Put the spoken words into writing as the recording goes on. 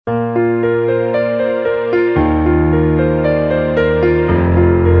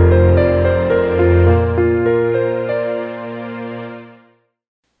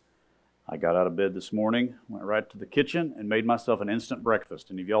this morning. Went right to the kitchen and made myself an instant breakfast.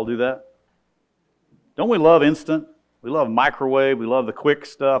 Any of y'all do that? Don't we love instant? We love microwave. We love the quick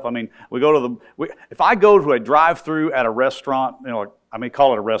stuff. I mean, if I go to a drive-through at a restaurant,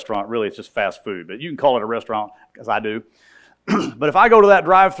 call it a restaurant. Really, it's just fast food, but you can call it a restaurant because I do. But if I go to that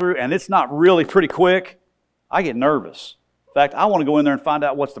drive-through and it's not really pretty quick, I get nervous. In fact, I want to go in there and find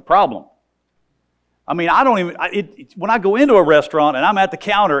out what's the problem. I mean, when I go into a restaurant and I'm at the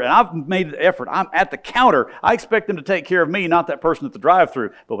counter and I've made an effort, I'm at the counter, I expect them to take care of me, not that person at the drive-through.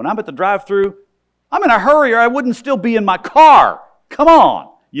 But when I'm at the drive-through, I'm in a hurry or I wouldn't still be in my car. Come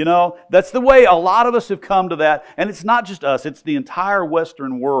on. That's the way a lot of us have come to that. And it's not just us, it's the entire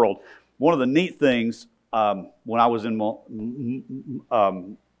Western world. One of the neat things when I was in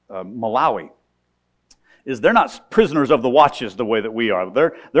Malawi is they're not prisoners of the watches the way that we are.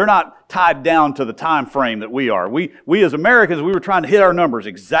 They're not tied down to the time frame that we are. We as Americans, we were trying to hit our numbers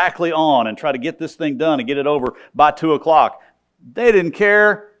exactly on and try to get this thing done and get it over by 2 o'clock. They didn't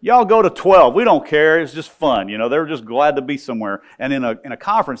care. Y'all go to 12. We don't care. It's just fun. They were just glad to be somewhere. And in a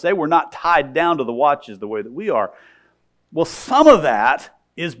conference, they were not tied down to the watches the way that we are. Well, some of that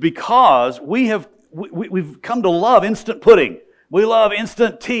is because we've come to love instant pudding. We love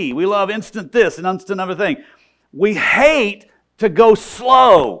instant tea. We love instant this and instant other thing. We hate to go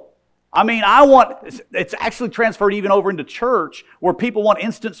slow. I mean, it's actually transferred even over into church where people want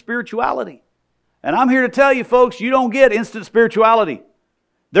instant spirituality. And I'm here to tell you, folks, you don't get instant spirituality.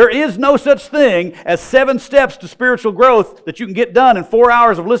 There is no such thing as 7 steps to spiritual growth that you can get done in 4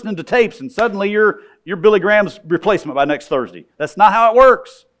 hours of listening to tapes and suddenly you're Billy Graham's replacement by next Thursday. That's not how it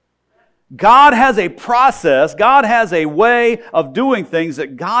works. God has a process, God has a way of doing things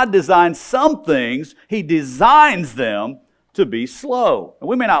that God designs some things, He designs them to be slow. And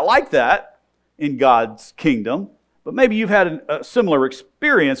we may not like that in God's kingdom, but maybe you've had a similar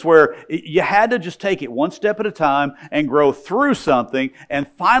experience where you had to just take it one step at a time and grow through something, and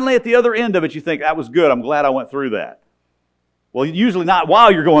finally at the other end of it you think, that was good, I'm glad I went through that. Well, usually not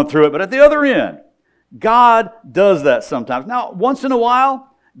while you're going through it, but at the other end. God does that sometimes. Now, once in a while,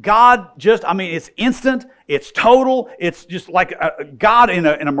 God it's instant, it's total, it's just like God in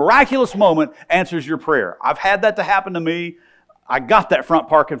a miraculous moment answers your prayer. I've had that to happen to me. I got that front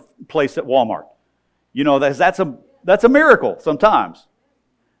parking place at Walmart. That's a miracle sometimes.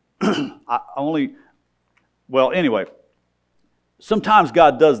 Sometimes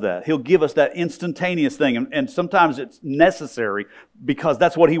God does that. He'll give us that instantaneous thing, and sometimes it's necessary because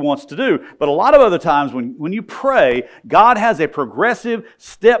that's what He wants to do. But a lot of other times when you pray, God has a progressive,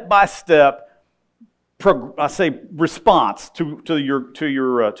 step-by-step, response to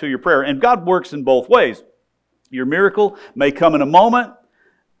your prayer. And God works in both ways. Your miracle may come in a moment.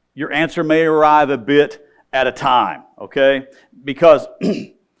 Your answer may arrive a bit at a time, okay? Because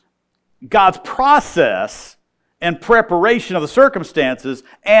God's process and preparation of the circumstances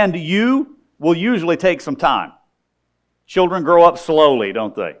and you will usually take some time. Children grow up slowly,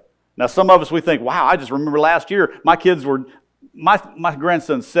 don't they? Now, some of us, we think, wow, I just remember last year, my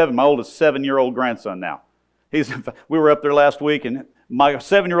grandson's 7, my oldest 7-year-old grandson now. We were up there last week, and my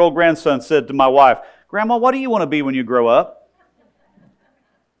 7-year-old grandson said to my wife, Grandma, what do you want to be when you grow up?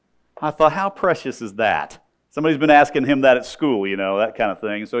 I thought, how precious is that? Somebody's been asking him that at school, that kind of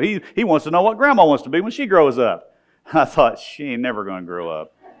thing. So he wants to know what Grandma wants to be when she grows up. I thought, she ain't never going to grow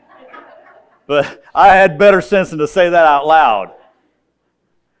up. But I had better sense than to say that out loud.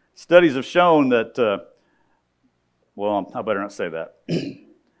 Studies have shown that, I better not say that.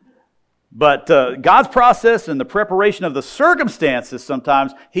 But God's process and the preparation of the circumstances,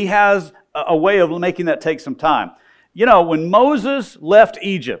 sometimes, He has a way of making that take some time. When Moses left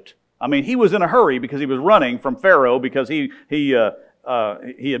Egypt, he was in a hurry because he was running from Pharaoh because he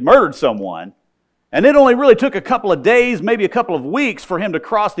had murdered someone. And it only really took a couple of days, maybe a couple of weeks for him to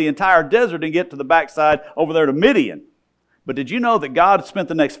cross the entire desert and get to the backside over there to Midian. But did you know that God spent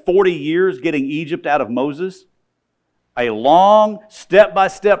the next 40 years getting Egypt out of Moses? A long,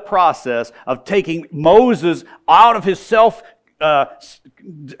 step-by-step process of taking Moses out of how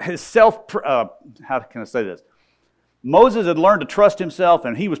can I say this? Moses had learned to trust himself,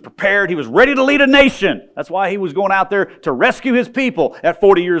 and he was prepared. He was ready to lead a nation. That's why he was going out there to rescue his people at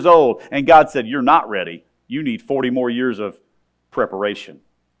 40 years old. And God said, you're not ready. You need 40 more years of preparation.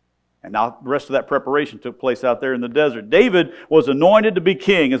 And now the rest of that preparation took place out there in the desert. David was anointed to be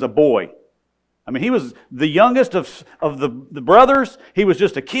king as a boy. He was the youngest of the brothers. He was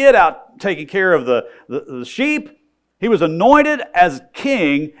just a kid out taking care of the sheep. He was anointed as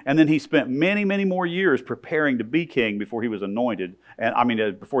king, and then he spent many, many more years preparing to be king before he was anointed,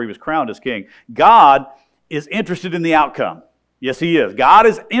 before he was crowned as king. God is interested in the outcome. Yes, He is. God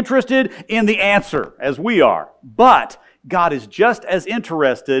is interested in the answer, as we are. But God is just as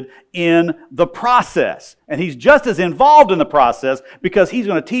interested in the process. And He's just as involved in the process because He's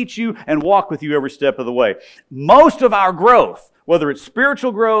going to teach you and walk with you every step of the way. Most of our growth, whether it's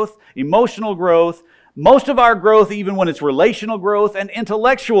spiritual growth, emotional growth, most of our growth, even when it's relational growth and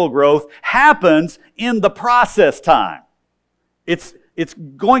intellectual growth, happens in the process time. It's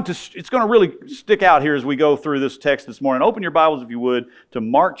going to really stick out here as we go through this text this morning. Open your Bibles, if you would, to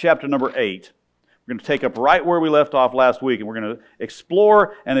Mark chapter number 8. We're going to take up right where we left off last week, and we're going to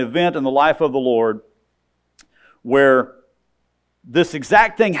explore an event in the life of the Lord where this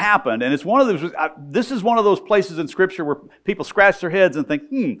exact thing happened. And it's one of those. This is one of those places in Scripture where people scratch their heads and think,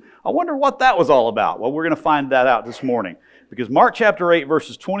 I wonder what that was all about. Well, we're going to find that out this morning. Because Mark chapter 8,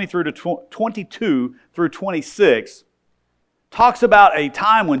 verses 22 through 26, talks about a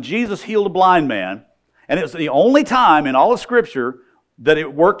time when Jesus healed a blind man. And it was the only time in all of Scripture that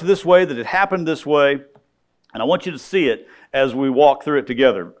it worked this way, that it happened this way. And I want you to see it as we walk through it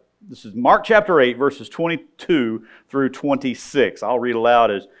together. This is Mark chapter 8, verses 22 through 26. I'll read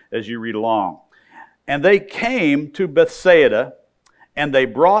aloud as you read along. And they came to Bethsaida, and they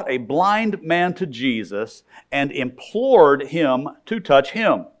brought a blind man to Jesus and implored Him to touch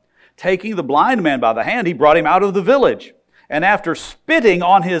him. Taking the blind man by the hand, He brought him out of the village. And after spitting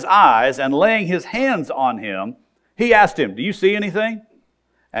on his eyes and laying His hands on him, He asked him, "Do you see anything?"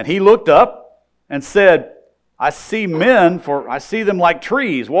 And he looked up and said, "I see men, for I see them like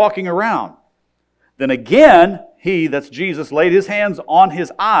trees walking around." Then again, He, that's Jesus, laid His hands on his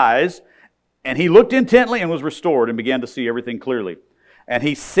eyes, and he looked intently and was restored and began to see everything clearly. And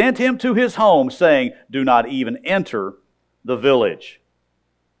He sent him to his home, saying, "Do not even enter the village."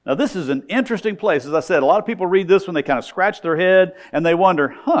 Now this is an interesting place. As I said, a lot of people read this when they kind of scratch their head and they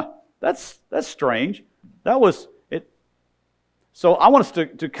wonder, that's strange. That was it. So I want us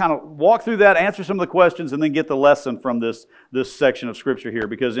to kind of walk through that, answer some of the questions, and then get the lesson from this section of Scripture here.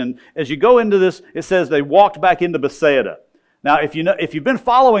 Because as you go into this, it says they walked back into Bethsaida. Now, if you've been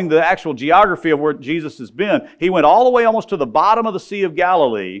following the actual geography of where Jesus has been, He went all the way almost to the bottom of the Sea of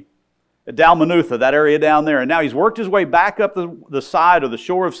Galilee, at Dalmanutha, that area down there. And now He's worked His way back up the side of the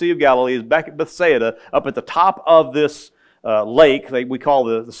shore of Sea of Galilee. He's back at Bethsaida, up at the top of this lake we call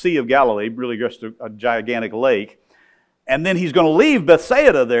the Sea of Galilee, really just a gigantic lake. And then He's going to leave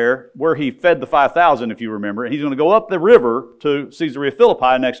Bethsaida there, where He fed the 5,000, if you remember. And He's going to go up the river to Caesarea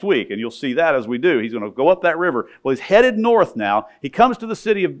Philippi next week. And you'll see that as we do. He's going to go up that river. Well, He's headed north now. He comes to the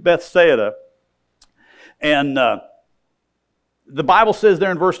city of Bethsaida. And the Bible says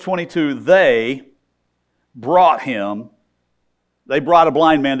there in verse 22, they brought a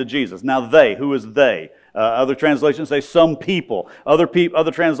blind man to Jesus. Now who is they? Other translations say some people. Other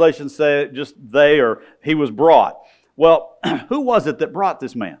translations say just they, or he was brought. Well, who was it that brought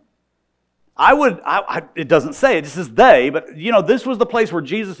this man? It doesn't say, it just says they, but this was the place where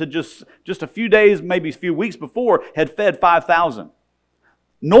Jesus had just a few days, maybe a few weeks before, had fed 5,000.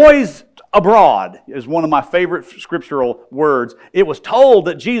 Noise abroad is one of my favorite scriptural words. It was told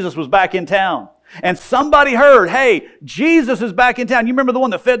that Jesus was back in town. And somebody heard, hey, Jesus is back in town. You remember the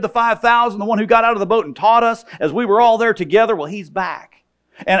one that fed the 5,000, the one who got out of the boat and taught us as we were all there together? Well, He's back.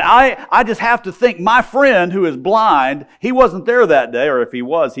 And I just have to think, my friend who is blind, he wasn't there that day, or if he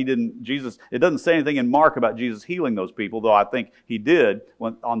was, it doesn't say anything in Mark about Jesus healing those people, though I think He did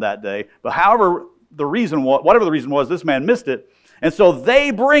on that day. But whatever the reason was, this man missed it. And so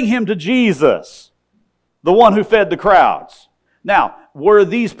they bring him to Jesus, the one who fed the crowds. Now, were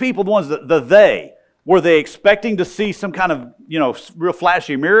these people the ones were they expecting to see some kind of, real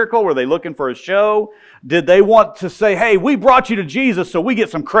flashy miracle? Were they looking for a show? Did they want to say, hey, we brought you to Jesus so we get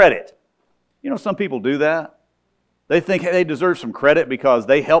some credit? Some people do that. They think they deserve some credit because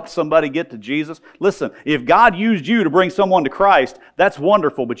they helped somebody get to Jesus. Listen, if God used you to bring someone to Christ, that's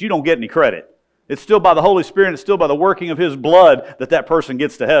wonderful, but you don't get any credit. It's still by the Holy Spirit, it's still by the working of His blood that person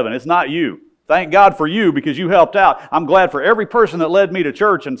gets to heaven. It's not you. Thank God for you because you helped out. I'm glad for every person that led me to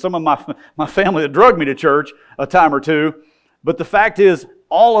church and some of my family that drugged me to church a time or two. But the fact is,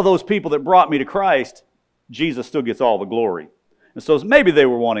 all of those people that brought me to Christ, Jesus still gets all the glory. And so maybe they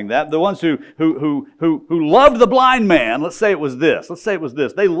were wanting that. The ones who loved the blind man, let's say it was this.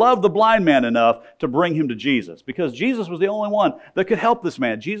 They loved the blind man enough to bring him to Jesus because Jesus was the only one that could help this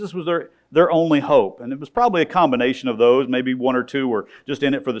man. Jesus was their only hope. And it was probably a combination of those. Maybe one or two were just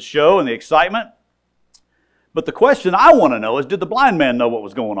in it for the show and the excitement. But the question I want to know is, did the blind man know what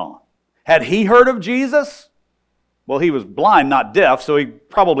was going on? Had he heard of Jesus? Well, he was blind, not deaf, so he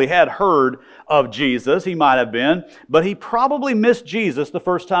probably had heard of Jesus. He might have been, but he probably missed Jesus the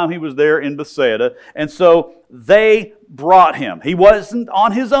first time he was there in Bethsaida. And so they brought him. He wasn't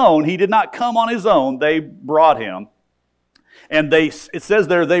on his own. He did not come on his own. They brought him. And it says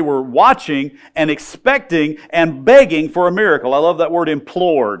there they were watching and expecting and begging for a miracle. I love that word,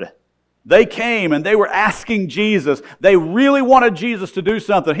 implored. They came and they were asking Jesus. They really wanted Jesus to do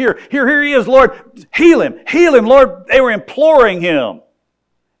something. Here he is, Lord. Heal him, Lord. They were imploring him.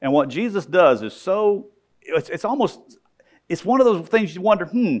 And what Jesus does is it's one of those things you wonder,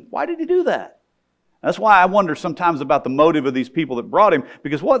 why did he do that? That's why I wonder sometimes about the motive of these people that brought him,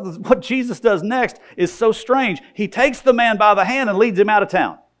 because what Jesus does next is so strange. He takes the man by the hand and leads him out of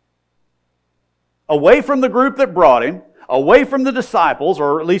town. Away from the group that brought him, away from the disciples,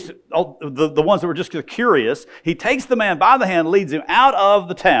 or at least the ones that were just curious. He takes the man by the hand, leads him out of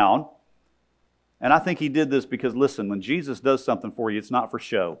the town. And I think he did this because, listen, when Jesus does something for you, it's not for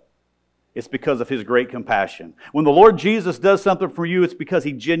show. It's because of His great compassion. When the Lord Jesus does something for you, it's because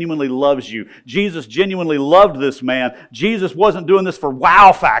He genuinely loves you. Jesus genuinely loved this man. Jesus wasn't doing this for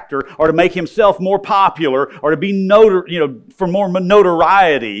wow factor or to make Himself more popular or to be for more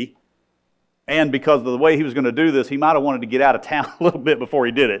notoriety. And because of the way He was going to do this, He might have wanted to get out of town a little bit before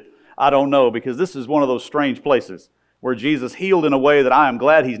He did it. I don't know, because this is one of those strange places where Jesus healed in a way that I am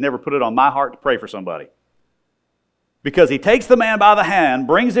glad He's never put it on my heart to pray for somebody. Because He takes the man by the hand,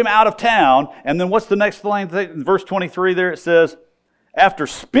 brings him out of town, and then what's the next line? In verse 23 there it says, after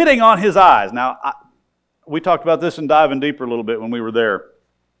spitting on his eyes. Now, we talked about this and diving deeper a little bit when we were there.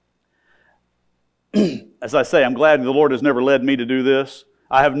 As I say, I'm glad the Lord has never led me to do this.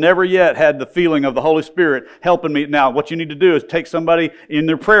 I have never yet had the feeling of the Holy Spirit helping me. Now, what you need to do is take somebody in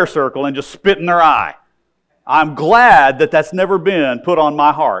their prayer circle and just spit in their eye. I'm glad that that's never been put on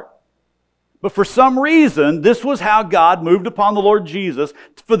my heart. But for some reason, this was how God moved upon the Lord Jesus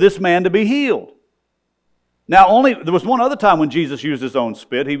for this man to be healed. Now, there was one other time when Jesus used His own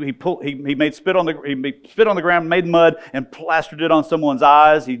spit. He made spit on the ground, made mud, and plastered it on someone's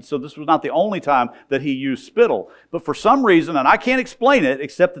eyes. So this was not the only time that He used spittle. But for some reason, and I can't explain it,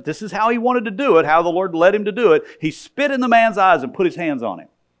 except that this is how He wanted to do it, how the Lord led Him to do it, He spit in the man's eyes and put His hands on him.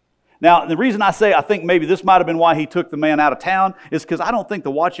 Now, the reason I say I think maybe this might have been why He took the man out of town is because I don't think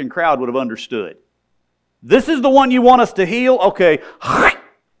the watching crowd would have understood. This is the one you want us to heal? Okay.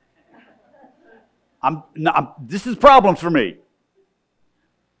 This is problems for me.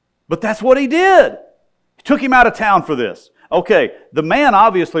 But that's what He did. He took him out of town for this. Okay, the man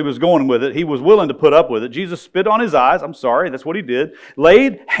obviously was going with it. He was willing to put up with it. Jesus spit on his eyes. I'm sorry, that's what He did.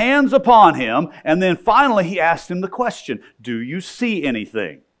 Laid hands upon him. And then finally He asked him the question, do you see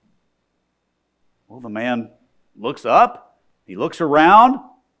anything? Well, the man looks up, he looks around,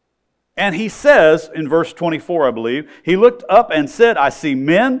 and he says in verse 24, I believe, he looked up and said, I see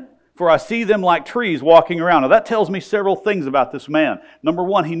men, for I see them like trees walking around. Now that tells me several things about this man. Number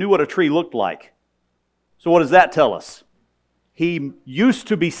one, he knew what a tree looked like. So what does that tell us? He used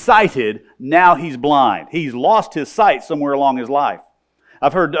to be sighted, now he's blind. He's lost his sight somewhere along his life.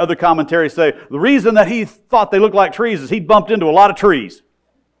 I've heard other commentaries say the reason that he thought they looked like trees is he bumped into a lot of trees.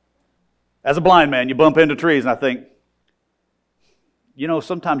 As a blind man, you bump into trees, and I think,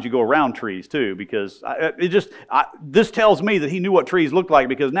 sometimes you go around trees too, because this tells me that he knew what trees looked like,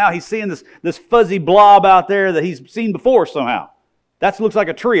 because now he's seeing this fuzzy blob out there that he's seen before somehow. That looks like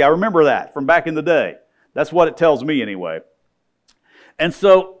a tree. I remember that from back in the day. That's what it tells me anyway. And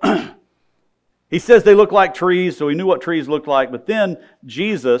so he says they look like trees, so he knew what trees looked like. But then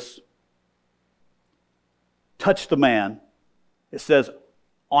Jesus touched the man. It says,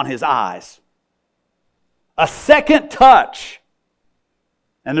 on his eyes. A second touch.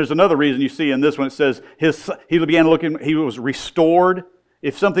 And there's another reason you see in this one. It says he began looking, he was restored.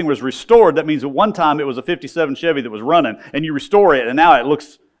 If something was restored, that means at one time it was a 57 Chevy that was running, and you restore it, and now it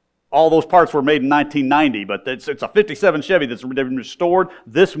looks, all those parts were made in 1990, but it's a 57 Chevy that's been restored.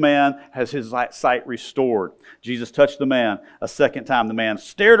 This man has his sight restored. Jesus touched the man a second time. The man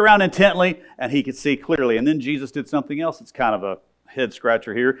stared around intently, and he could see clearly. And then Jesus did something else that's kind of a head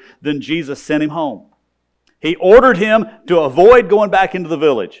scratcher here. Then Jesus sent him home. He ordered him to avoid going back into the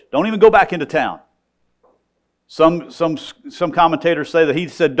village. Don't even go back into town. Some commentators say that he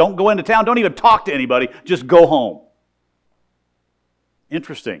said, don't go into town, don't even talk to anybody, just go home.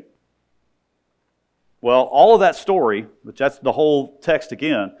 Interesting. Well, all of that story, which that's the whole text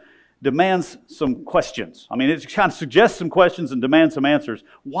again, demands some questions. I mean, it kind of suggests some questions and demands some answers.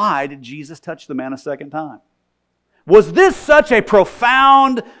 Why did Jesus touch the man a second time? Was this such a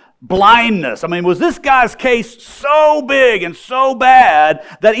profound blindness? I mean, was this guy's case so big and so bad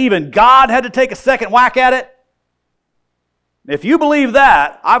that even God had to take a second whack at it? If you believe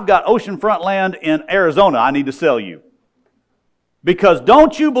that, I've got oceanfront land in Arizona I need to sell you. Because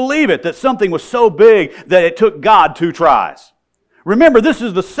don't you believe it that something was so big that it took God 2 tries. Remember, this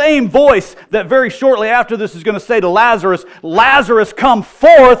is the same voice that very shortly after this is going to say to Lazarus, Lazarus, come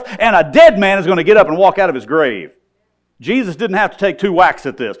forth, and a dead man is going to get up and walk out of his grave. Jesus didn't have to take 2 whacks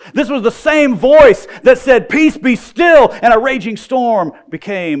at this. This was the same voice that said, peace be still, and a raging storm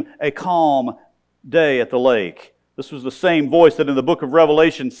became a calm day at the lake. This was the same voice that in the book of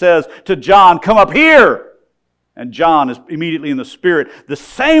Revelation says to John, come up here. And John is immediately in the Spirit. The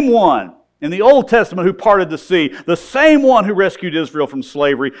same one in the Old Testament who parted the sea, the same one who rescued Israel from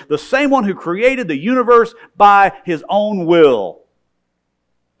slavery, the same one who created the universe by His own will.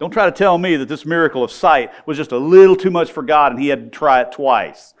 Don't try to tell me that this miracle of sight was just a little too much for God and He had to try it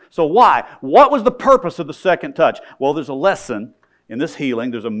twice. So why? What was the purpose of the second touch? Well, there's a lesson in this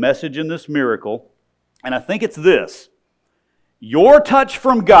healing. There's a message in this miracle. And I think it's this. Your touch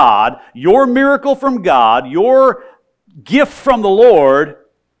from God, your miracle from God, your gift from the Lord,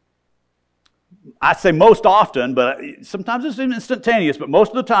 I say most often, but sometimes it's instantaneous, but most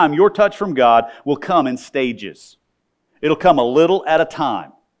of the time your touch from God will come in stages. It'll come a little at a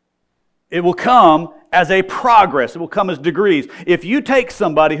time. It will come as a progress. It will come as degrees. If you take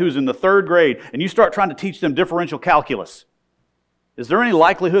somebody who's in the 3rd grade and you start trying to teach them differential calculus, is there any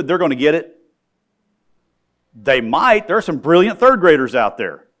likelihood they're going to get it? They might. There are some brilliant 3rd graders out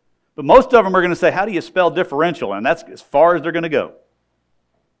there. But most of them are going to say, how do you spell differential? And that's as far as they're going to go.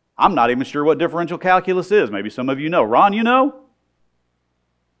 I'm not even sure what differential calculus is. Maybe some of you know. Ron, you know?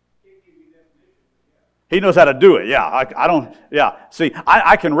 He knows how to do it. Yeah, I don't, yeah. See,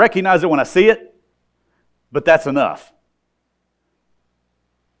 I can recognize it when I see it, but that's enough.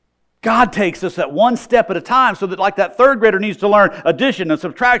 God takes us at one step at a time so that like that 3rd grader needs to learn addition and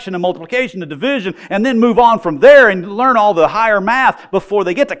subtraction and multiplication and division and then move on from there and learn all the higher math before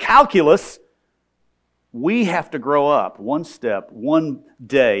they get to calculus. We have to grow up one step, one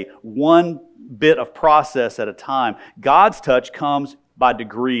day, one bit of process at a time. God's touch comes by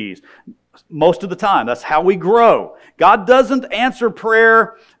degrees. Most of the time, that's how we grow. God doesn't answer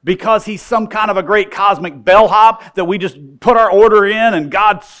prayer because He's some kind of a great cosmic bellhop that we just put our order in and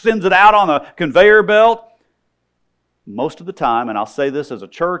God sends it out on a conveyor belt. Most of the time, and I'll say this as a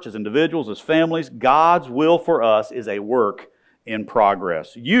church, as individuals, as families, God's will for us is a work in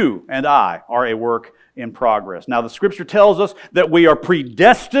progress. You and I are a work in progress. Now, the Scripture tells us that we are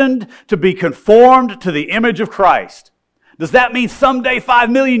predestined to be conformed to the image of Christ. Does that mean someday, 5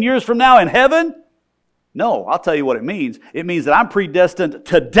 million years from now in heaven? No, I'll tell you what it means. It means that I'm predestined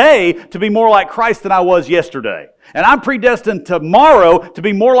today to be more like Christ than I was yesterday. And I'm predestined tomorrow to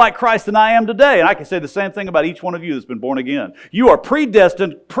be more like Christ than I am today. And I can say the same thing about each one of you that's been born again. You are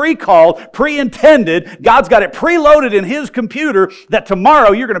predestined, pre-called, pre-intended. God's got it preloaded in His computer that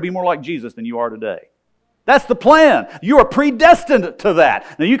tomorrow you're going to be more like Jesus than you are today. That's the plan. You are predestined to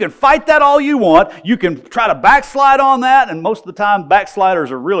that. Now, you can fight that all you want. You can try to backslide on that, and most of the time, backsliders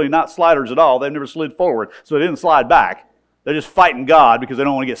are really not sliders at all. They've never slid forward, so they didn't slide back. They're just fighting God because they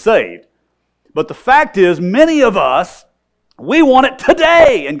don't want to get saved. But the fact is, many of us, we want it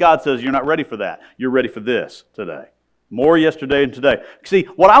today, and God says, you're not ready for that. You're ready for this today. More yesterday and today. See,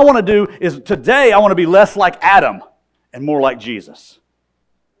 what I want to do is today, I want to be less like Adam and more like Jesus.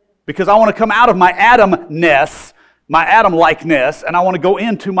 Because I want to come out of my Adam-ness, my Adam-likeness, and I want to go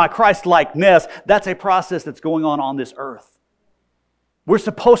into my Christ-likeness. That's a process that's going on this earth. We're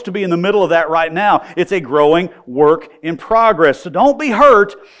supposed to be in the middle of that right now. It's a growing work in progress. So don't be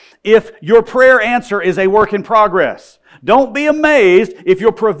hurt if your prayer answer is a work in progress. Don't be amazed if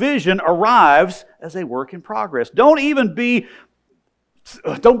your provision arrives as a work in progress. Don't be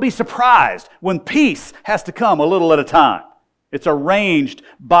surprised when peace has to come a little at a time. It's arranged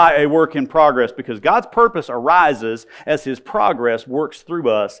by a work in progress because God's purpose arises as His progress works through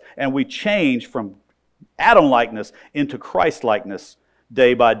us and we change from Adam-likeness into Christ-likeness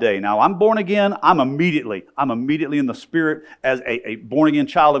day by day. Now, I'm born again. I'm immediately in the Spirit as a born-again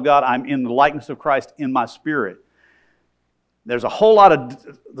child of God. I'm in the likeness of Christ in my spirit. There's a whole lot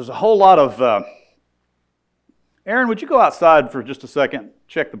of Aaron, would you go outside for just a second?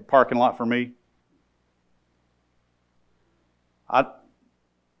 Check the parking lot for me. I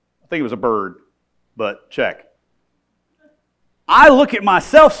think it was a bird, but check. I look at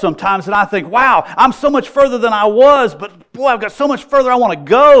myself sometimes and I think, wow, I'm so much further than I was, but boy, I've got so much further I want to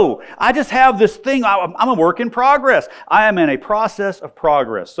go. I just have this thing, I'm a work in progress. I am in a process of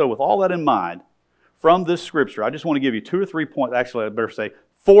progress. So with all that in mind, from this Scripture, I just want to give you 2 or 3 points, actually I better say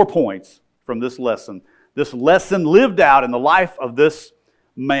 4 points from this lesson. This lesson lived out in the life of this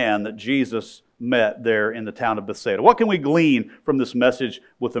man that Jesus met there in the town of Bethsaida. What can we glean from this message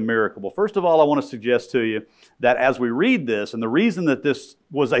with the miracle? Well, first of all, I want to suggest to you that as we read this, and the reason that this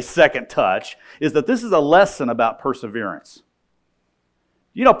was a second touch, is that this is a lesson about perseverance.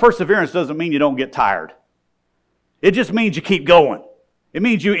 You know, perseverance doesn't mean you don't get tired. It just means you keep going. It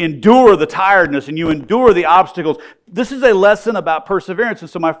means you endure the tiredness and you endure the obstacles. This is a lesson about perseverance. And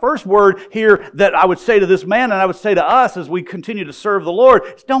so my first word here that I would say to this man and I would say to us as we continue to serve the Lord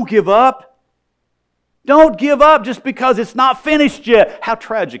is don't give up. Don't give up just because it's not finished yet. How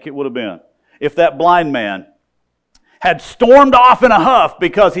tragic it would have been if that blind man had stormed off in a huff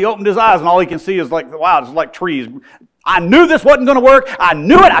because he opened his eyes and all he can see is like, wow, it's like trees. I knew this wasn't going to work. I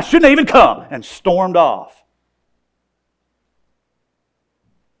knew it. I shouldn't have even come. And stormed off.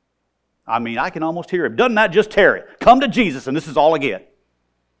 I mean, I can almost hear him. Doesn't that just Terry? Come to Jesus and this is all I get.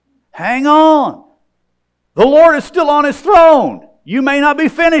 Hang on. The Lord is still on His throne. You may not be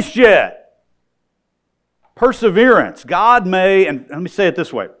finished yet. Perseverance. God may, and let me say it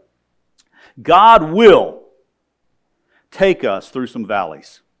this way. God will take us through some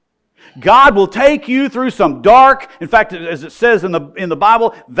valleys. God will take you through some dark, in fact, as it says in the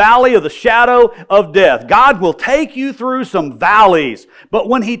Bible, valley of the shadow of death. God will take you through some valleys. But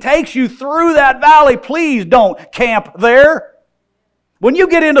when He takes you through that valley, please don't camp there. When you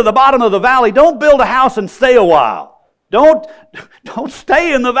get into the bottom of the valley, don't build a house and stay a while. Don't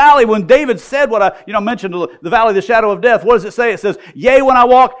stay in the valley. When David said what I mentioned, the valley of the shadow of death, what does it say? It says, yea, when I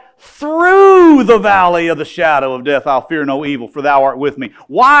walk through the valley of the shadow of death, I'll fear no evil, for Thou art with me.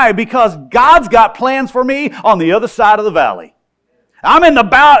 Why? Because God's got plans for me on the other side of the valley. I'm in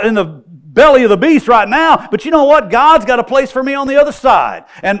the belly of the beast right now, but you know what? God's got a place for me on the other side.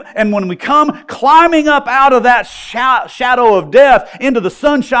 And when we come climbing up out of that shadow of death into the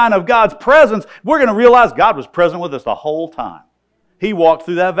sunshine of God's presence, we're going to realize God was present with us the whole time. He walked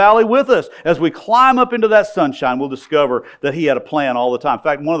through that valley with us. As we climb up into that sunshine, we'll discover that He had a plan all the time. In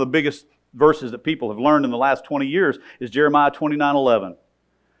fact, one of the biggest verses that people have learned in the last 20 years is Jeremiah 29:11.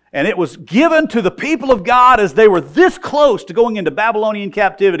 And it was given to the people of God as they were this close to going into Babylonian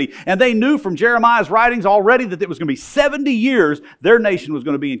captivity. And they knew from Jeremiah's writings already that it was going to be 70 years their nation was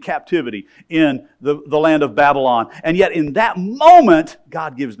going to be in captivity in the land of Babylon. And yet in that moment,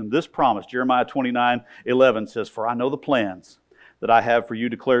 God gives them this promise. Jeremiah 29:11 says, for I know the plans that I have for you,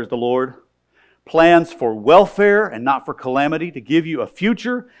 declares the Lord. Plans for welfare and not for calamity, to give you a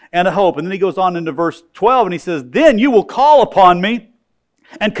future and a hope. And then he goes on into verse 12 and he says, then you will call upon me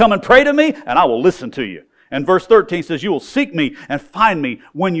and come and pray to me, and I will listen to you. And verse 13 says, you will seek me and find me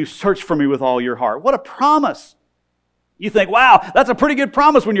when you search for me with all your heart. What a promise. You think, wow, that's a pretty good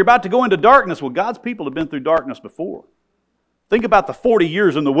promise when you're about to go into darkness. Well, God's people have been through darkness before. Think about the 40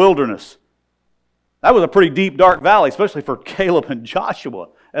 years in the wilderness. That was a pretty deep, dark valley, especially for Caleb and Joshua,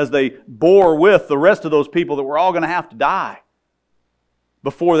 as they bore with the rest of those people that were all going to have to die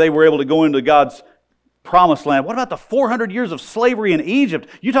before they were able to go into God's promised land. What about the 400 years of slavery in Egypt?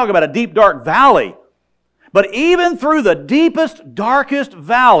 You talk about a deep, dark valley. But even through the deepest, darkest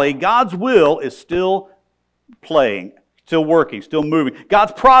valley, God's will is still playing, still working, still moving.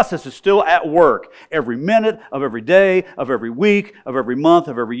 God's process is still at work. Every minute of every day, of every week, of every month,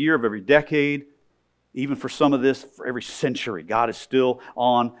 of every year, of every decade. Even for some of this, for every century, God is still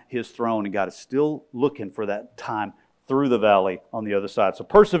on His throne, and God is still looking for that time through the valley on the other side. So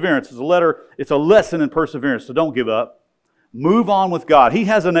perseverance is it's a lesson in perseverance, so don't give up. Move on with God. He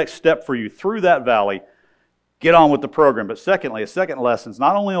has a next step for you through that valley. Get on with the program. But secondly, a second lesson is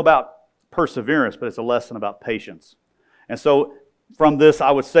not only about perseverance, but it's a lesson about patience. And so from this,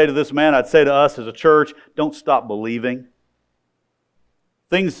 I would say to this man, I'd say to us as a church, don't stop believing.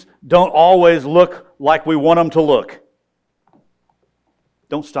 Things don't always look like we want them to look.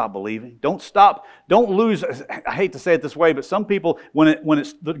 Don't stop believing. Don't lose. I hate to say it this way, but some people, when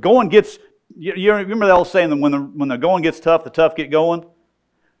it's the going gets, you remember that old saying that when the going gets tough, the tough get going?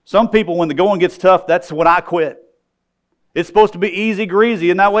 Some people, when the going gets tough, that's when I quit. It's supposed to be easy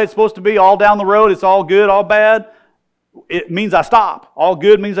greasy, and that way it's supposed to be all down the road. It's all good, all bad. It means I stop. All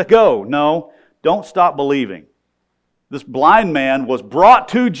good means I go. No, don't stop believing. This blind man was brought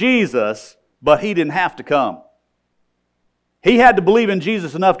to Jesus, but he didn't have to come. He had to believe in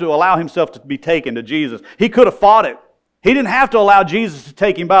Jesus enough to allow himself to be taken to Jesus. He could have fought it. He didn't have to allow Jesus to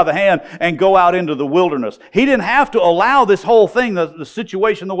take him by the hand and go out into the wilderness. He didn't have to allow this whole thing, the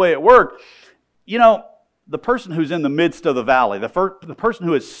situation, the way it worked. You know, the person who's in the midst of the valley, the person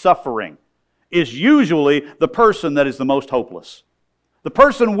who is suffering, is usually the person that is the most hopeless. The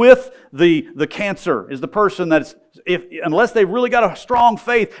person with the cancer is the person that's, unless they've really got a strong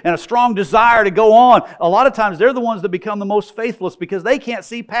faith and a strong desire to go on, a lot of times they're the ones that become the most faithless because they can't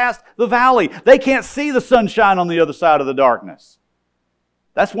see past the valley. They can't see the sunshine on the other side of the darkness.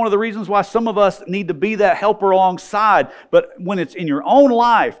 That's one of the reasons why some of us need to be that helper alongside. But when it's in your own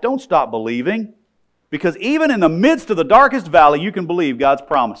life, don't stop believing. Because even in the midst of the darkest valley, you can believe God's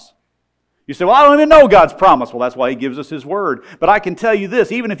promise. You say, well, I don't even know God's promise. Well, that's why He gives us His Word. But I can tell you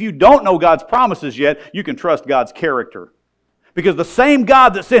this, even if you don't know God's promises yet, you can trust God's character. Because the same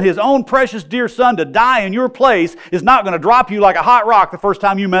God that sent His own precious dear Son to die in your place is not going to drop you like a hot rock the first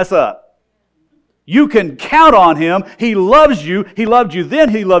time you mess up. You can count on Him. He loves you. He loved you then.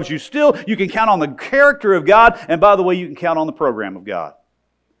 He loves you still. You can count on the character of God. And by the way, you can count on the program of God.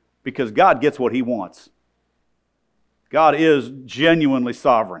 Because God gets what He wants. God is genuinely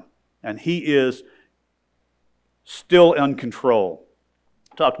sovereign. And He is still in control.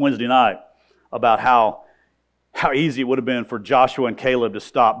 I talked Wednesday night about how easy it would have been for Joshua and Caleb to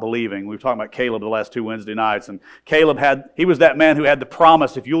stop believing. We were talking about Caleb the last 2 Wednesday nights. And Caleb he was that man who had the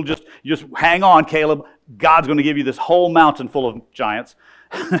promise, if you'll just hang on, Caleb, God's going to give you this whole mountain full of giants.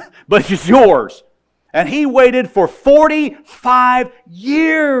 But it's yours. And he waited for 45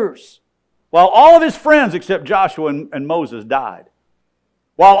 years while all of his friends except Joshua and Moses died.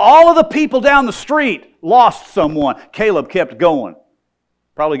 While all of the people down the street lost someone, Caleb kept going.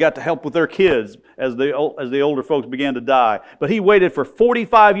 Probably got to help with their kids as the older folks began to die. But he waited for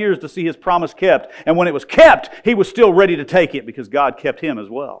 45 years to see his promise kept. And when it was kept, he was still ready to take it because God kept him as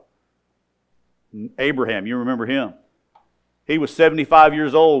well. Abraham, you remember him. He was 75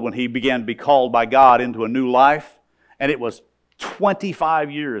 years old when he began to be called by God into a new life. And it was 25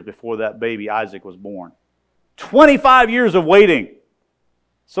 years before that baby Isaac was born. 25 years of waiting.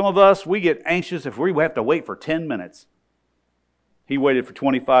 Some of us, we get anxious if we have to wait for 10 minutes. He waited for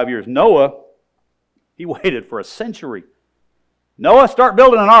 25 years. Noah, he waited for a century. Noah, start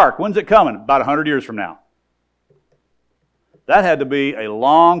building an ark. When's it coming? About 100 years from now. That had to be a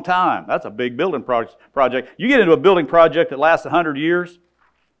long time. That's a big building project. You get into a building project that lasts 100 years.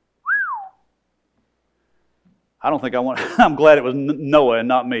 I don't think I want... I'm glad it was Noah and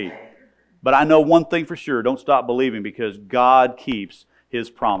not me. But I know one thing for sure. Don't stop believing because God keeps His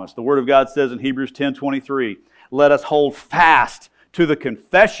promise. The Word of God says in Hebrews 10:23, let us hold fast to the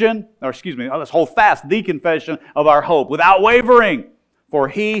confession, let's hold fast the confession of our hope without wavering. For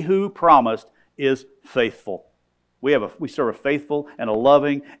He who promised is faithful. We serve a faithful and a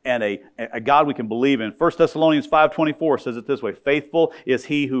loving and a God we can believe in. 1 Thessalonians 5:24 says it this way, faithful is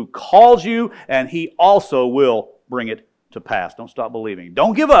He who calls you, and He also will bring it to pass. Don't stop believing.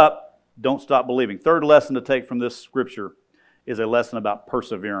 Don't give up. Don't stop believing. Third lesson to take from this scripture is a lesson about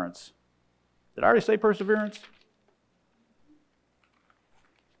perseverance. Did I already say perseverance?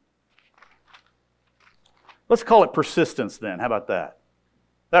 Let's call it persistence then. How about that?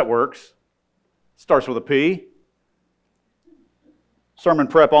 That works. Starts with a P. Sermon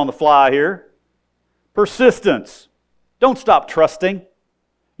prep on the fly here. Persistence. Don't stop trusting.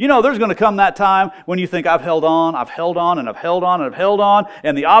 You know, there's going to come that time when you think, I've held on, and I've held on, and I've held on,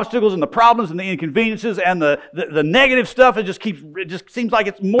 and the obstacles and the problems and the inconveniences and the negative stuff, it just seems like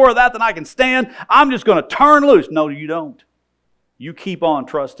it's more of that than I can stand. I'm just going to turn loose. No, you don't. You keep on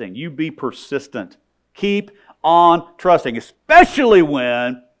trusting. You be persistent. Keep on trusting, especially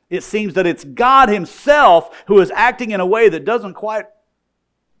when it seems that it's God Himself who is acting in a way that doesn't quite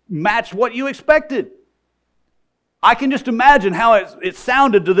match what you expected. I can just imagine how it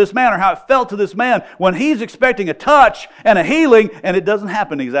sounded to this man or how it felt to this man when he's expecting a touch and a healing and it doesn't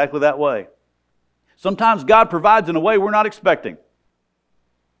happen exactly that way. Sometimes God provides in a way we're not expecting.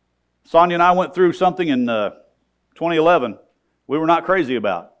 Sonia and I went through something in 2011 we were not crazy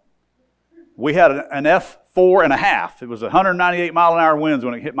about. We had an F4.5. It was 198 mile an hour winds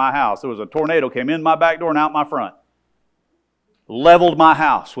when it hit my house. There was a tornado came in my back door and out my front. Leveled my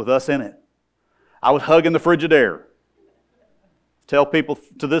house with us in it. I was hugging the Frigidaire. Tell people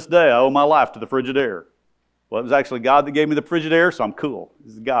to this day I owe my life to the Frigidaire. Well, it was actually God that gave me the Frigidaire, so I'm cool.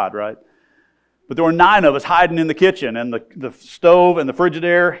 This is God, right? But there were 9 of us hiding in the kitchen, and the stove and the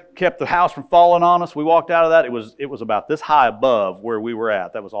Frigidaire kept the house from falling on us. We walked out of that. It was about this high above where we were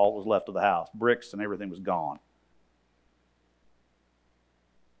at. That was all that was left of the house. Bricks and everything was gone.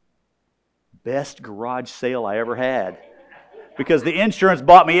 Best garage sale I ever had. Because the insurance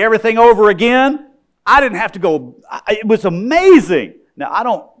bought me everything over again. I didn't have to go. It was amazing. Now, I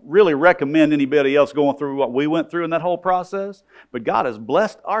don't really recommend anybody else going through what we went through in that whole process, but God has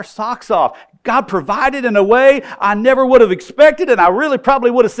blessed our socks off. God provided in a way I never would have expected, and I really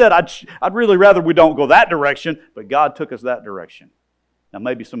probably would have said, I'd really rather we don't go that direction, but God took us that direction. Now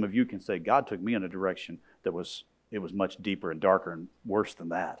maybe some of you can say, God took me in a direction that was much deeper and darker and worse than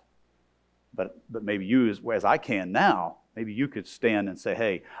that. But maybe you, as I can now, maybe you could stand and say,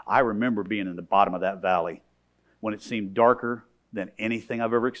 hey, I remember being in the bottom of that valley when it seemed darker than anything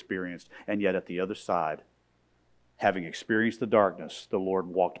I've ever experienced. And yet at the other side, having experienced the darkness, the Lord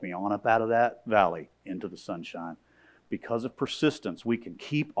walked me on up out of that valley into the sunshine. Because of persistence, we can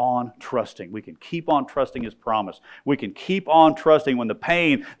keep on trusting. We can keep on trusting His promise. We can keep on trusting when the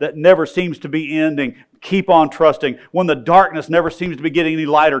pain that never seems to be ending, keep on trusting. When the darkness never seems to be getting any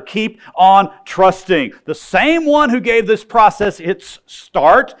lighter, keep on trusting. The same one who gave this process its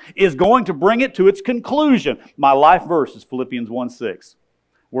start is going to bring it to its conclusion. My life verse is Philippians 1:6,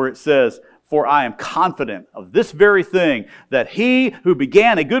 where it says, "For I am confident of this very thing, that He who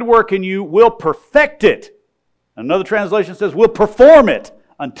began a good work in you will perfect it." Another translation says, "will perform it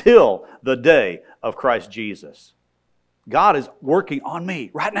until the day of Christ Jesus." God is working on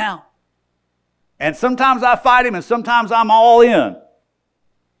me right now. And sometimes I fight Him and sometimes I'm all in.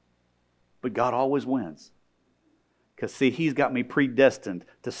 But God always wins. Because see, He's got me predestined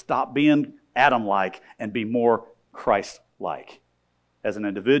to stop being Adam-like and be more Christ-like. As an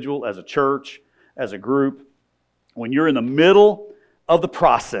individual, as a church, as a group. When you're in the middle of the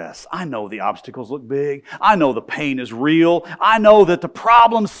process, I know the obstacles look big. I know the pain is real. I know that the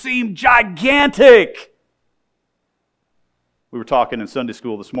problems seem gigantic. We were talking in Sunday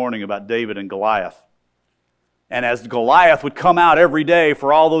school this morning about David and Goliath. And as Goliath would come out every day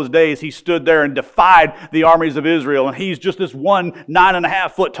for all those days, he stood there and defied the armies of Israel. And he's just this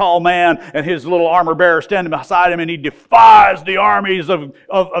 9.5 foot tall man and his little armor bearer standing beside him, and he defies the armies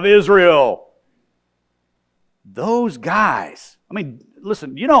of Israel. Those guys, I mean,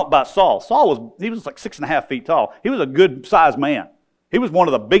 listen, you know about Saul. He was like 6.5 feet tall. He was a good sized man. He was one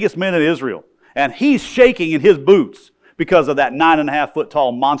of the biggest men in Israel. And he's shaking in his boots because of that 9.5 foot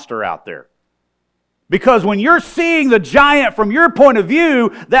tall monster out there. Because when you're seeing the giant from your point of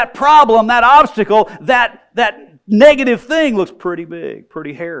view, that problem, that obstacle, that negative thing looks pretty big,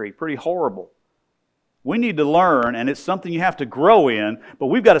 pretty hairy, pretty horrible. We need to learn, and it's something you have to grow in, but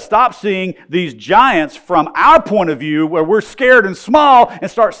we've got to stop seeing these giants from our point of view where we're scared and small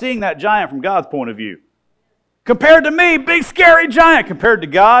and start seeing that giant from God's point of view. Compared to me, big scary giant. Compared to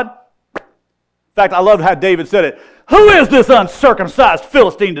God. In fact, I love how David said it. Who is this uncircumcised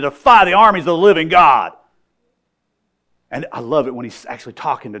Philistine to defy the armies of the living God? And I love it when he's actually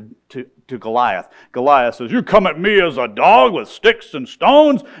talking to Goliath. Goliath says, "You come at me as a dog with sticks and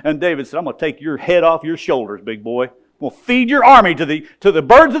stones." And David said, "I'm going to take your head off your shoulders, big boy. We'll feed your army to the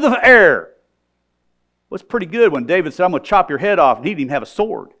birds of the air." Well, it's pretty good when David said, "I'm going to chop your head off," and he didn't even have a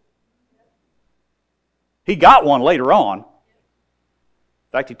sword. He got one later on. In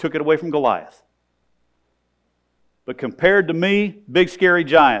fact, he took it away from Goliath. But compared to me, big scary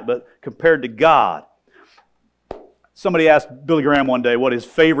giant, but compared to God. Somebody asked Billy Graham one day what his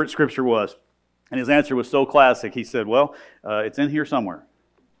favorite scripture was. And his answer was so classic. He said, well, it's in here somewhere.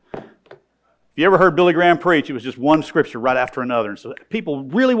 If you ever heard Billy Graham preach, it was just one scripture right after another. And so people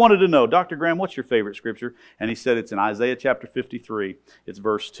really wanted to know, Dr. Graham, what's your favorite scripture? And he said it's in Isaiah chapter 53. It's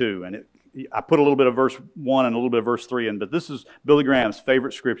verse 2. And I put a little bit of verse 1 and a little bit of verse 3 in, but this is Billy Graham's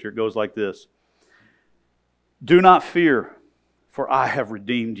favorite scripture. It goes like this. "Do not fear, for I have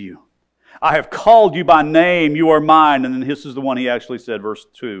redeemed you. I have called you by name, you are mine." And then this is the one he actually said, verse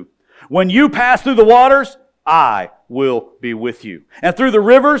 2. "When you pass through the waters, I will be with you. And through the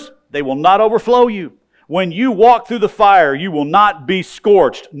rivers, they will not overflow you. When you walk through the fire, you will not be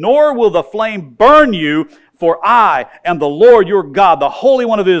scorched, nor will the flame burn you, for I am the Lord your God, the Holy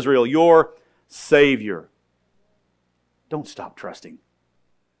One of Israel, your Savior." Don't stop trusting.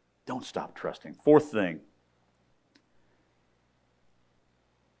 Don't stop trusting. Fourth thing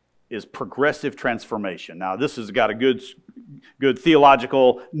is progressive transformation. Now, this has got a good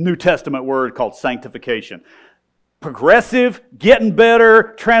theological New Testament word called sanctification. Progressive, getting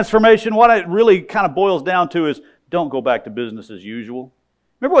better, transformation. What it really kind of boils down to is don't go back to business as usual.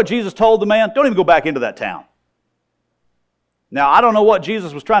 Remember what Jesus told the man? Don't even go back into that town. Now, I don't know what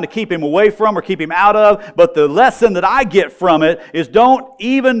Jesus was trying to keep him away from or keep him out of, but the lesson that I get from it is don't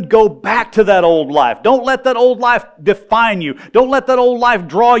even go back to that old life. Don't let that old life define you. Don't let that old life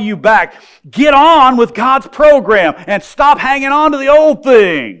draw you back. Get on with God's program and stop hanging on to the old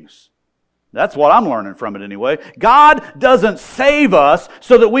things. That's what I'm learning from it anyway. God doesn't save us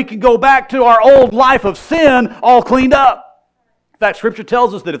so that we can go back to our old life of sin all cleaned up. In fact, Scripture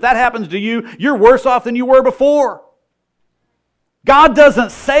tells us that if that happens to you, you're worse off than you were before. God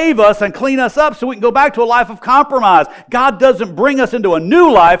doesn't save us and clean us up so we can go back to a life of compromise. God doesn't bring us into a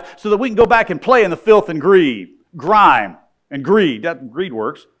new life so that we can go back and play in the filth and grime. and greed. Greed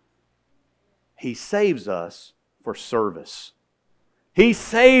works. He saves us for service. He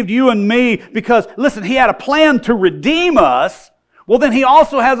saved you and me because, listen, He had a plan to redeem us. Well, then He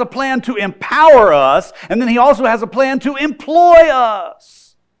also has a plan to empower us, and then He also has a plan to employ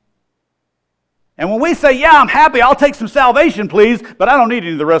us. And when we say, yeah, I'm happy, I'll take some salvation, please, but I don't need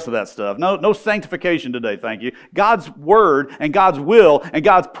any of the rest of that stuff. No sanctification today, thank you. God's Word and God's will and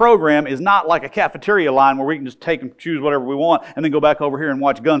God's program is not like a cafeteria line where we can just take and choose whatever we want and then go back over here and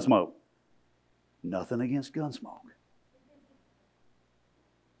watch Gunsmoke. Nothing against Gunsmoke.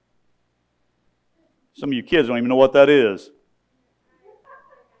 Some of you kids don't even know what that is.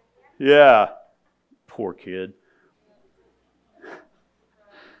 Yeah, poor kid.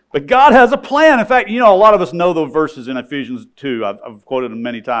 But God has a plan. In fact, a lot of us know those verses in Ephesians 2. I've quoted them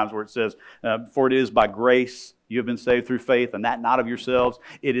many times where it says, for it is by grace you have been saved through faith, and that not of yourselves.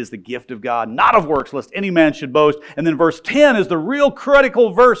 It is the gift of God, not of works, lest any man should boast. And then verse 10 is the real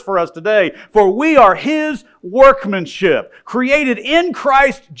critical verse for us today. For we are His workmanship, created in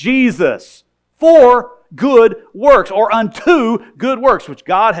Christ Jesus for good works, or unto good works, which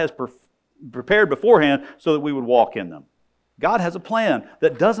God has prepared beforehand so that we would walk in them. God has a plan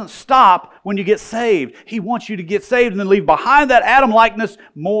that doesn't stop when you get saved. He wants you to get saved and then leave behind that Adam likeness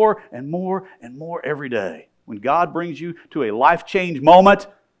more and more and more every day. When God brings you to a life change moment,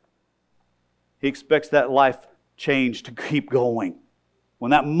 He expects that life change to keep going. When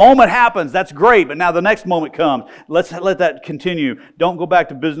that moment happens, that's great, but now the next moment comes. Let's let that continue. Don't go back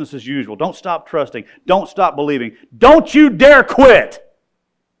to business as usual. Don't stop trusting. Don't stop believing. Don't you dare quit.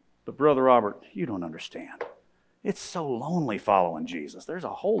 But Brother Robert, you don't understand. It's so lonely following Jesus. There's a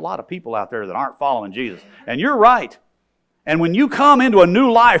whole lot of people out there that aren't following Jesus. And you're right. And when you come into a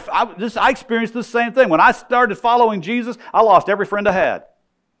new life, I experienced the same thing. When I started following Jesus, I lost every friend I had.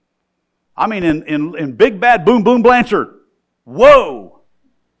 I mean, in Big Bad Boom Boom Blanchard. Whoa!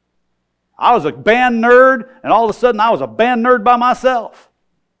 I was a band nerd, and all of a sudden I was a band nerd by myself.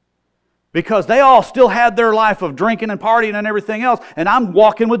 Because they all still had their life of drinking and partying and everything else, and I'm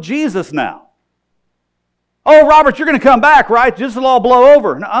walking with Jesus now. Oh, Robert, you're going to come back, right? This will all blow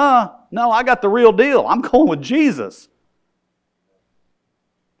over. No, I got the real deal. I'm going with Jesus.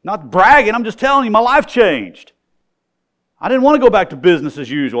 Not bragging, I'm just telling you my life changed. I didn't want to go back to business as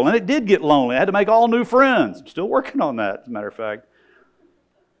usual, and it did get lonely. I had to make all new friends. I'm still working on that, as a matter of fact.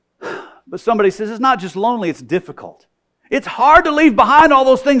 But somebody says, it's not just lonely, it's difficult. It's hard to leave behind all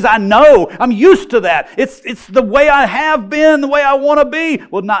those things I know. I'm used to that. It's the way I have been, the way I want to be.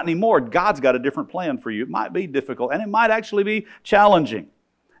 Well, not anymore. God's got a different plan for you. It might be difficult, and it might actually be challenging.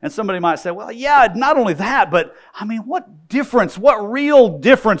 And somebody might say, well, yeah, not only that, but I mean, what real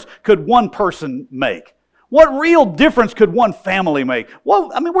difference could one person make? What real difference could one family make?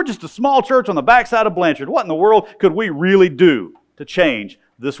 Well, I mean, we're just a small church on the backside of Blanchard. What in the world could we really do to change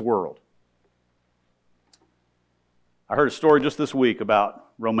this world? I heard a story just this week about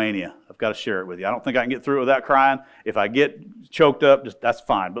Romania. I've got to share it with you. I don't think I can get through it without crying. If I get choked up, that's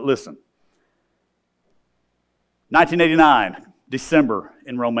fine. But listen. 1989, December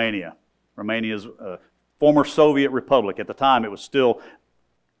in Romania. Romania is a former Soviet republic. At the time, it was still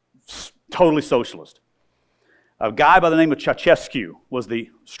totally socialist. A guy by the name of Ceausescu was the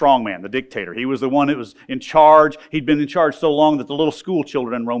strongman, the dictator. He was the one that was in charge. He'd been in charge so long that the little school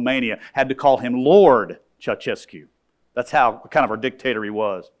children in Romania had to call him Lord Ceausescu. That's how kind of our dictator he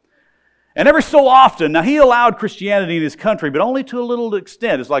was. And every so often, now he allowed Christianity in his country, but only to a little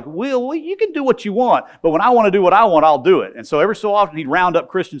extent. It's like, well, you can do what you want, but when I want to do what I want, I'll do it. And so every so often he'd round up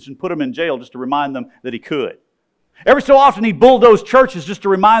Christians and put them in jail just to remind them that he could. Every so often he'd bulldoze churches just to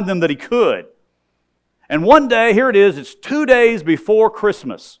remind them that he could. And one day, here it is, it's 2 days before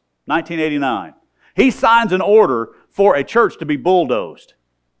Christmas, 1989. He signs an order for a church to be bulldozed.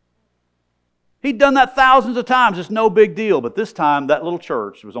 He'd done that thousands of times. It's no big deal. But this time, that little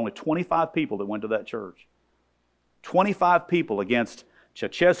church, there was only 25 people that went to that church. 25 people against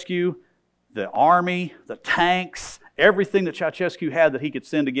Ceausescu, the army, the tanks, everything that Ceausescu had that he could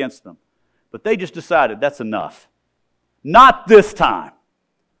send against them. But they just decided that's enough. Not this time.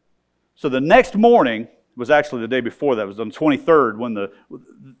 So the next morning, it was actually the day before that, it was on the 23rd, when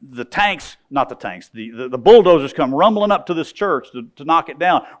the tanks, not the tanks, the bulldozers come rumbling up to this church to knock it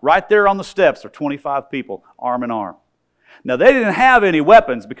down. Right there on the steps are 25 people, arm in arm. Now, they didn't have any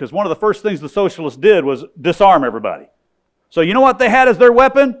weapons because one of the first things the socialists did was disarm everybody. So you know what they had as their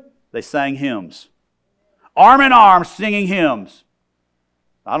weapon? They sang hymns. Arm in arm, singing hymns.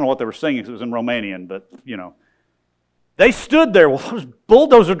 I don't know what they were singing because it was in Romanian, but, you know. They stood there. Well, those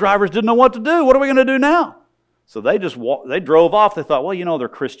bulldozer drivers didn't know what to do. What are we going to do now? So they just they drove off. They thought, well, you know, they're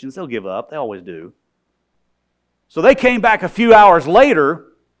Christians. They'll give up. They always do. So they came back a few hours later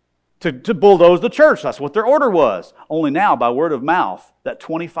to bulldoze the church. That's what their order was. Only now, by word of mouth, that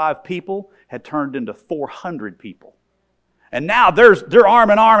 25 people had turned into 400 people. And now they're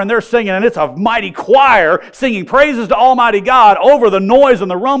arm in arm and they're singing, and it's a mighty choir singing praises to Almighty God over the noise and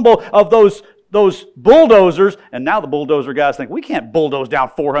the rumble of those bulldozers. And now the bulldozer guys think, we can't bulldoze down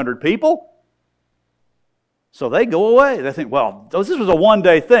 400 people. So they go away. They think, well, this was a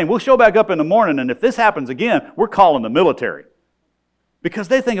one-day thing. We'll show back up in the morning, and if this happens again, we're calling the military. Because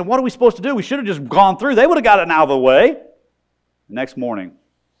they think, what are we supposed to do? We should have just gone through. They would have got it out of the way. The next morning,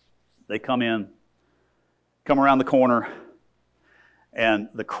 they come around the corner, and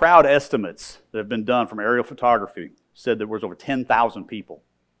the crowd estimates that have been done from aerial photography said there was over 10,000 people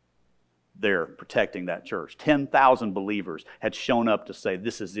there protecting that church. 10,000 believers had shown up to say,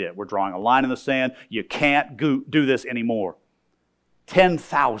 this is it. We're drawing a line in the sand. You can't do this anymore.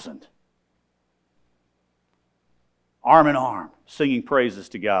 10,000. Arm in arm, singing praises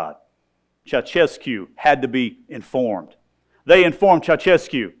to God. Ceausescu had to be informed. They informed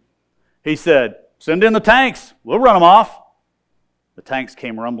Ceausescu. He said, send in the tanks. We'll run them off. The tanks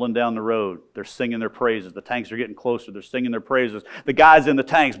came rumbling down the road. They're singing their praises. The tanks are getting closer. They're singing their praises. The guys in the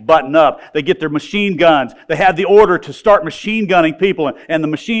tanks button up. They get their machine guns. They have the order to start machine gunning people, and the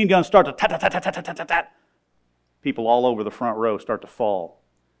machine guns start to tat-tat-tat-tat-tat-tat. People all over the front row start to fall.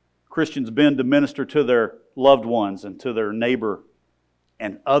 Christians bend to minister to their loved ones and to their neighbor,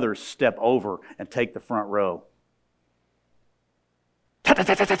 and others step over and take the front row.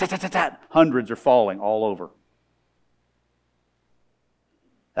 Tat-tat-tat-tat-tat-tat. Hundreds are falling all over.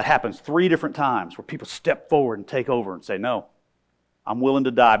 That happens 3 different times where people step forward and take over and say, no, I'm willing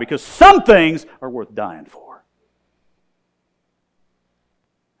to die because some things are worth dying for.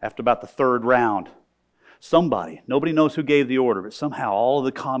 After about the 3rd round, somebody, nobody knows who gave the order, but somehow all of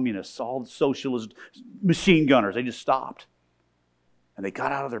the communists, all the socialist machine gunners, they just stopped. And they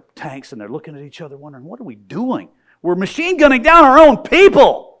got out of their tanks and they're looking at each other wondering, what are we doing? We're machine gunning down our own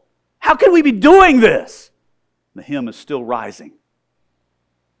people. How could we be doing this? The hymn is still rising.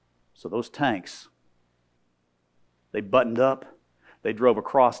 So those tanks, they buttoned up. They drove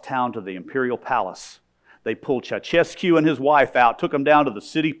across town to the Imperial Palace. They pulled Ceausescu and his wife out, took them down to the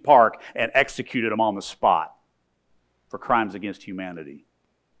city park, and executed them on the spot for crimes against humanity.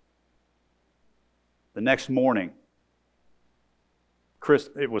 The next morning,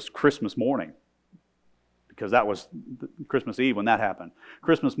 it was Christmas morning, because that was Christmas Eve when that happened.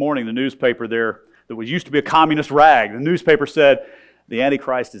 Christmas morning, the newspaper there, that was used to be a communist rag, the newspaper said, the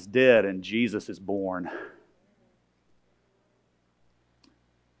Antichrist is dead and Jesus is born.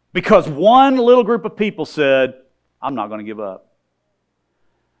 Because one little group of people said, I'm not going to give up.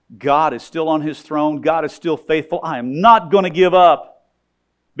 God is still on His throne. God is still faithful. I am not going to give up.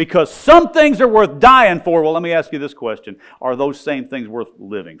 Because some things are worth dying for. Well, let me ask you this question. Are those same things worth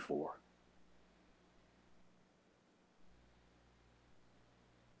living for?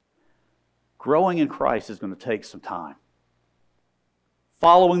 Growing in Christ is going to take some time.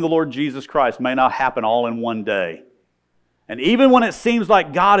 Following the Lord Jesus Christ may not happen all in one day. And even when it seems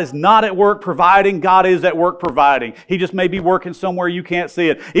like God is not at work providing, God is at work providing. He just may be working somewhere you can't see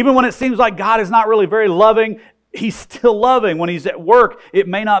it. Even when it seems like God is not really very loving, He's still loving. When He's at work, it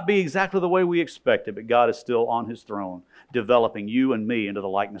may not be exactly the way we expect it, but God is still on His throne, developing you and me into the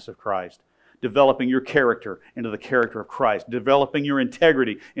likeness of Christ, developing your character into the character of Christ, developing your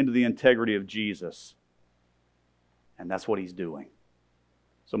integrity into the integrity of Jesus. And that's what He's doing.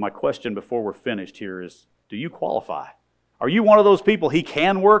 So my question before we're finished here is, do you qualify? Are you one of those people He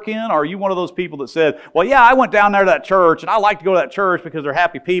can work in? Or are you one of those people that said, well, yeah, I went down there to that church, and I like to go to that church because they're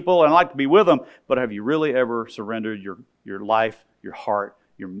happy people, and I like to be with them, but have you really ever surrendered your life, your heart,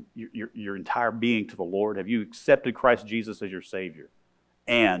 your entire being to the Lord? Have you accepted Christ Jesus as your Savior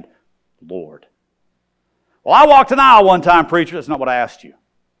and Lord? Well, I walked an aisle one time, preacher. That's not what I asked you.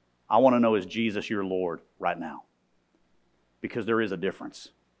 I want to know, is Jesus your Lord right now? Because there is a difference.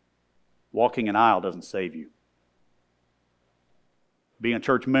 Walking an aisle doesn't save you. Being a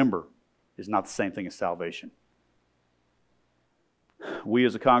church member is not the same thing as salvation. We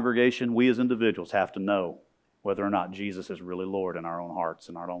as a congregation, we as individuals have to know whether or not Jesus is really Lord in our own hearts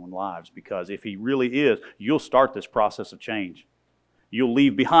and our own lives. Because if He really is, you'll start this process of change. You'll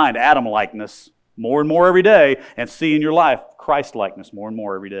leave behind Adam-likeness more and more every day and see in your life Christ-likeness more and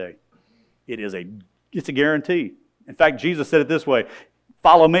more every day. It's a guarantee. In fact, Jesus said it this way,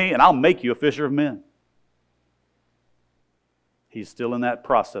 follow me and I'll make you a fisher of men. He's still in that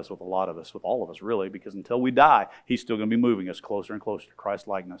process with a lot of us, with all of us really, because until we die, He's still going to be moving us closer and closer to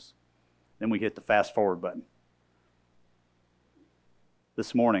Christ-likeness. Then we hit the fast forward button.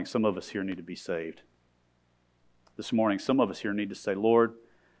 This morning, some of us here need to be saved. This morning, some of us here need to say, Lord,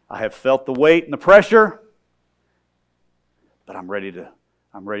 I have felt the weight and the pressure, but I'm ready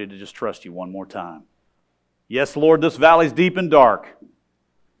to just trust you one more time. Yes, Lord, this valley's deep and dark,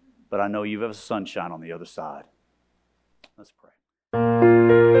 but I know you have a sunshine on the other side. Let's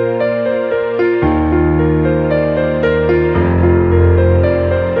pray.